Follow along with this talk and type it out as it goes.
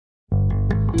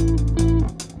Hey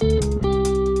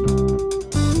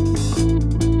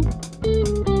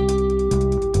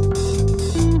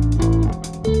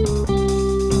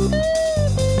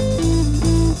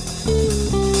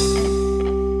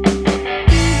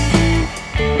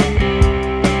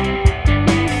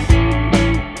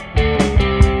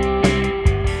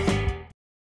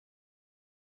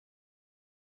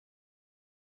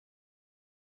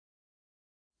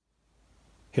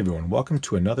everyone, welcome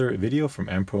to another video from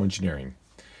Ampro Engineering.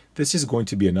 This is going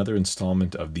to be another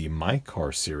installment of the My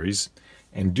Car series,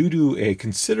 and due to a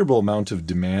considerable amount of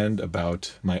demand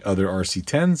about my other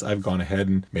RC10s, I've gone ahead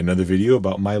and made another video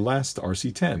about my last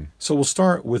RC10. So we'll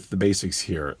start with the basics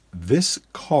here. This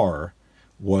car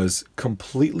was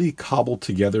completely cobbled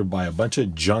together by a bunch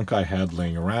of junk I had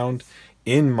laying around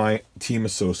in my team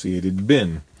associated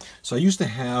bin. So I used to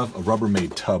have a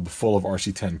Rubbermaid tub full of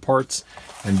RC10 parts,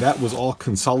 and that was all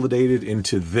consolidated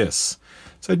into this.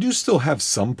 So I do still have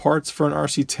some parts for an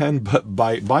RC10, but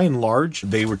by and large,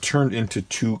 they were turned into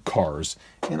two cars.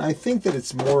 And I think that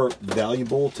it's more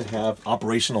valuable to have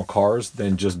operational cars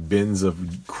than just bins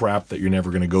of crap that you're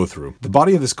never going to go through. The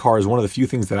body of this car is one of the few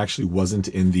things that actually wasn't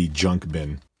in the junk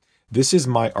bin. This is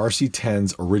my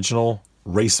RC10's original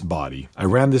race body. I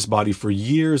ran this body for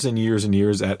years and years and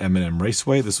years at M&M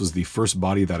Raceway. This was the first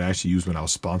body that I actually used when I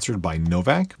was sponsored by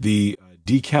Novak. The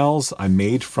decals I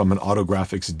made from an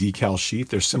Autographics decal sheet.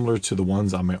 They're similar to the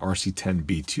ones on my RC10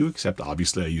 B2, except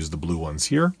obviously I used the blue ones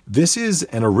here. This is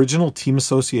an original team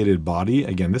associated body.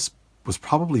 Again, this was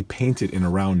probably painted in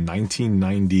around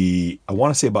 1990, I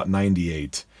want to say about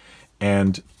 98.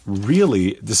 And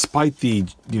really, despite the,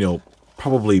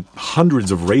 probably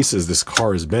hundreds of races this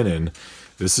car has been in,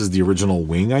 this is the original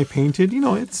wing I painted.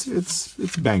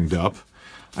 It's banged up.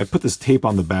 I put this tape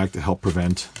on the back to help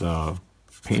prevent the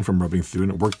paint from rubbing through,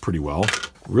 and it worked pretty well.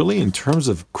 Really, in terms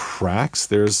of cracks,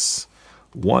 there's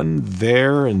one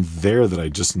there and there that I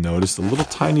just noticed. A little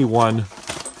tiny one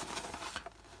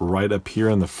right up here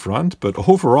in the front, but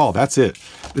overall, that's it.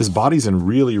 This body's in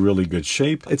really, really good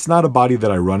shape. It's not a body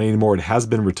that I run anymore. It has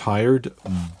been retired,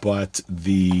 but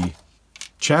the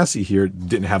chassis here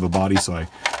didn't have a body, so I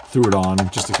threw it on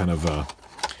just to kind of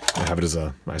have it as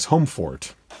a nice home for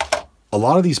it. A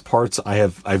lot of these parts I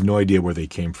have no idea where they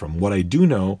came from. What I do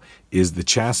know is the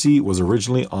chassis was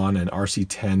originally on an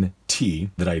RC10T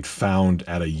that I'd found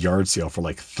at a yard sale for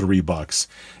like $3.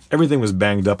 Everything was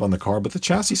banged up on the car, but the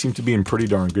chassis seemed to be in pretty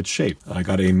darn good shape. I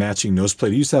got a matching nose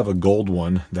plate. I used to have a gold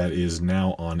one that is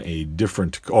now on a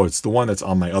different, it's the one that's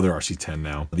on my other RC10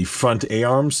 now. The front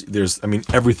A-arms,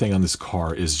 everything on this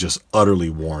car is just utterly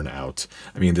worn out.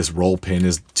 This roll pin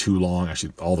is too long.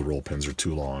 Actually, all the roll pins are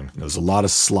too long. There's a lot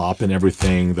of slop in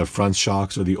everything. The front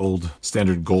shocks are the old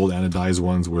standard gold anodized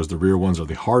ones, whereas the rear ones are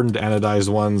the hardened anodized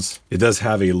ones. It does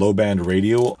have a low band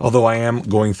radio, although I am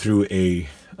going through a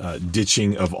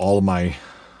ditching of all of my,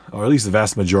 or at least the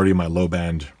vast majority of my low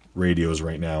band radios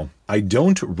right now. I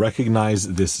don't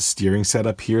recognize this steering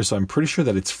setup here, so I'm pretty sure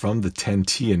that it's from the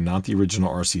 10T and not the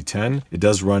original RC10. It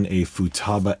does run a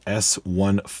Futaba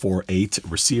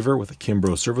S148 receiver with a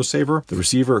Kimbrough servo saver. The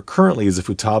receiver currently is a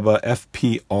Futaba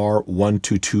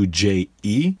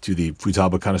FPR122JE. To the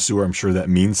Futaba connoisseur, I'm sure that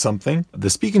means something. The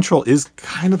speed control is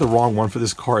kind of the wrong one for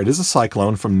this car. It is a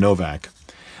Cyclone from Novak.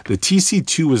 The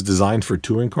TC2 was designed for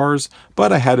touring cars,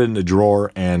 but I had it in a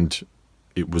drawer and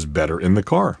it was better in the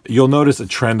car. You'll notice a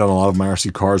trend on a lot of my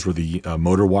RC cars where the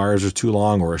motor wires are too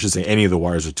long, or I should say any of the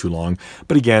wires are too long.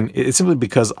 But again, it's simply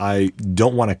because I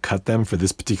don't want to cut them for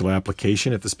this particular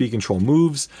application. If the speed control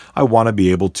moves, I want to be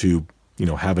able to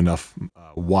have enough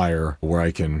wire where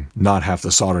I can not have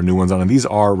to solder new ones on. And these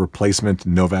are replacement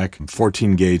Novak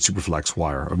 14 gauge Superflex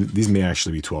wire. These may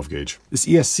actually be 12 gauge. This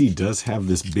ESC does have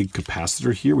this big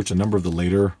capacitor here, which a number of the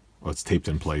later, it's taped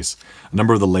in place, a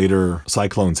number of the later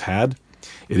Cyclones had.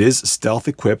 It is stealth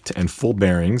equipped and full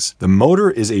bearings. The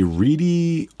motor is a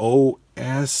Reedy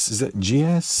OS, is that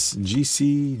GS,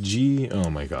 GC, G? Oh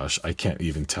my gosh, I can't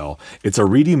even tell. It's a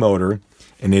Reedy motor,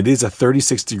 and it is a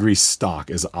 36-degree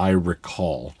stock, as I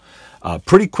recall.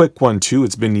 Pretty quick one too.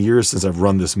 It's been years since I've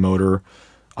run this motor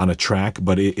on a track,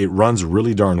 but it runs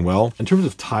really darn well. In terms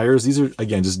of tires, these are,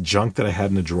 again, just junk that I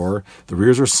had in a drawer. The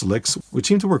rears are slicks, which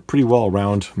seem to work pretty well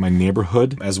around my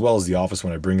neighborhood, as well as the office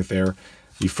when I bring it there.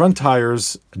 The front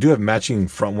tires, I do have matching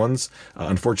front ones.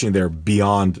 Unfortunately, they're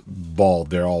beyond bald.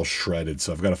 They're all shredded,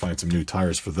 so I've got to find some new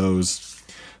tires for those.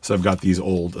 So I've got these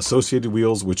old associated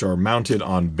wheels, which are mounted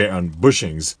on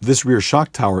bushings. This rear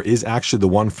shock tower is actually the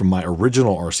one from my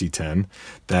original RC10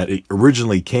 that it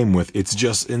originally came with. It's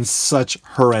just in such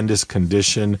horrendous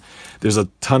condition. There's a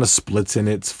ton of splits in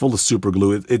it. It's full of super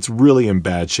glue. It's really in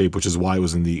bad shape, which is why it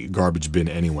was in the garbage bin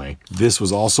anyway. This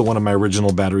was also one of my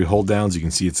original battery hold downs. You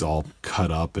can see it's all cut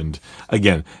up. And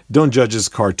again, don't judge this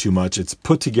car too much. It's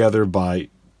put together by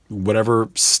whatever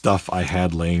stuff I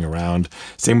had laying around.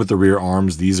 Same with the rear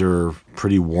arms. These are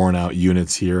pretty worn out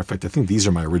units here. In fact, I think these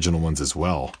are my original ones as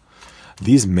well.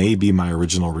 These may be my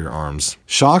original rear arms.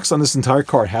 Shocks on this entire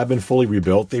car have been fully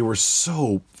rebuilt. They were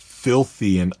so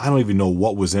filthy and I don't even know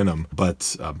what was in them,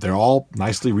 but they're all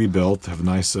nicely rebuilt, have a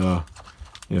nice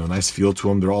nice feel to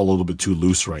them. They're all a little bit too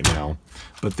loose right now,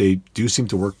 but they do seem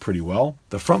to work pretty well.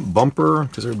 The front bumper,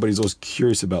 because everybody's always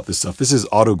curious about this stuff, this is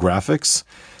Autographics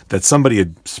that somebody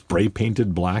had spray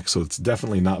painted black, so it's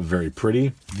definitely not very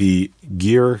pretty. The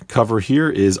gear cover here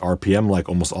is RPM, like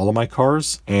almost all of my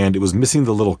cars, and it was missing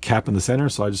the little cap in the center,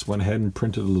 so I just went ahead and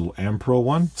printed a little Ampro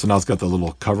one. So now it's got the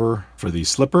little cover for the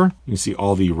slipper. You can see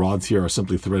all the rods here are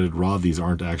simply threaded rod. These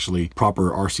aren't actually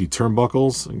proper RC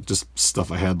turnbuckles, just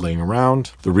stuff I had laying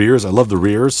around. The rears, I love the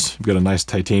rears. You've got a nice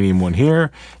titanium one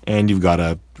here, and you've got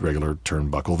a regular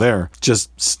turnbuckle there.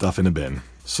 Just stuff in a bin.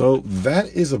 So that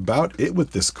is about it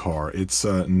with this car. It's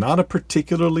not a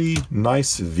particularly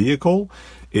nice vehicle.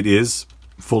 It is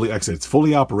fully, it's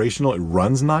fully operational. It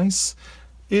runs nice.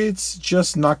 It's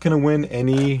just not going to win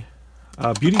any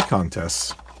beauty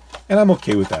contests. And I'm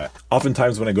okay with that.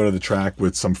 Oftentimes when I go to the track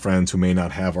with some friends who may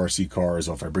not have RC cars,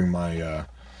 or if I bring my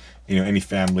any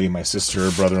family, my sister,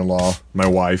 brother-in-law, my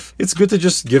wife, it's good to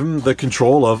just give them the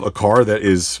control of a car that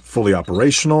is fully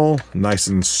operational, nice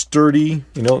and sturdy.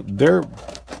 They're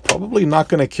probably not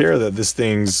going to care that this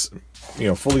thing's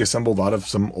fully assembled out of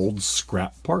some old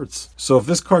scrap parts. So if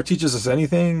this car teaches us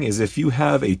anything, is if you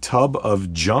have a tub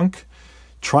of junk,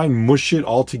 try and mush it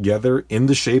all together in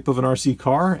the shape of an RC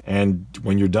car, and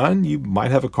when you're done, you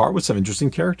might have a car with some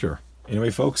interesting character. Anyway,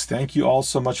 folks, thank you all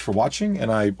so much for watching,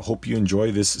 and I hope you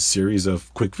enjoy this series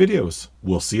of quick videos.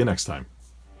 We'll see you next time.